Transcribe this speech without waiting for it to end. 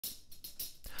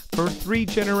For 3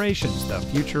 generations, the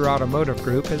Future Automotive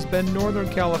Group has been Northern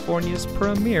California's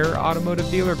premier automotive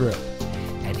dealer group.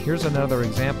 And here's another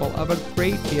example of a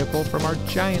great vehicle from our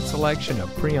giant selection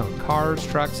of pre-owned cars,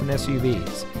 trucks, and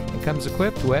SUVs. It comes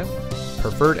equipped with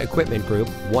Preferred Equipment Group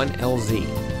 1LZ,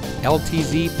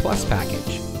 LTZ Plus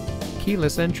Package,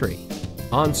 keyless entry,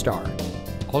 OnStar,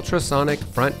 ultrasonic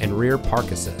front and rear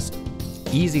park assist,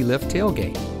 easy lift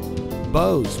tailgate,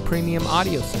 Bose premium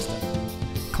audio system,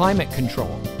 climate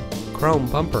control, chrome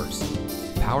bumpers,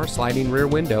 power sliding rear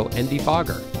window and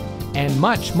defogger, and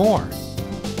much more.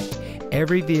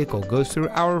 Every vehicle goes through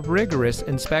our rigorous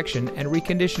inspection and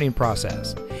reconditioning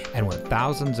process. And with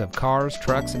thousands of cars,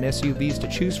 trucks, and SUVs to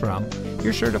choose from,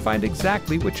 you're sure to find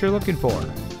exactly what you're looking for.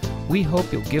 We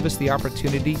hope you'll give us the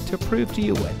opportunity to prove to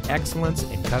you what excellence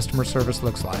in customer service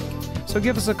looks like. So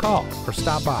give us a call or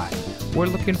stop by. We're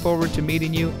looking forward to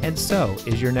meeting you, and so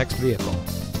is your next vehicle.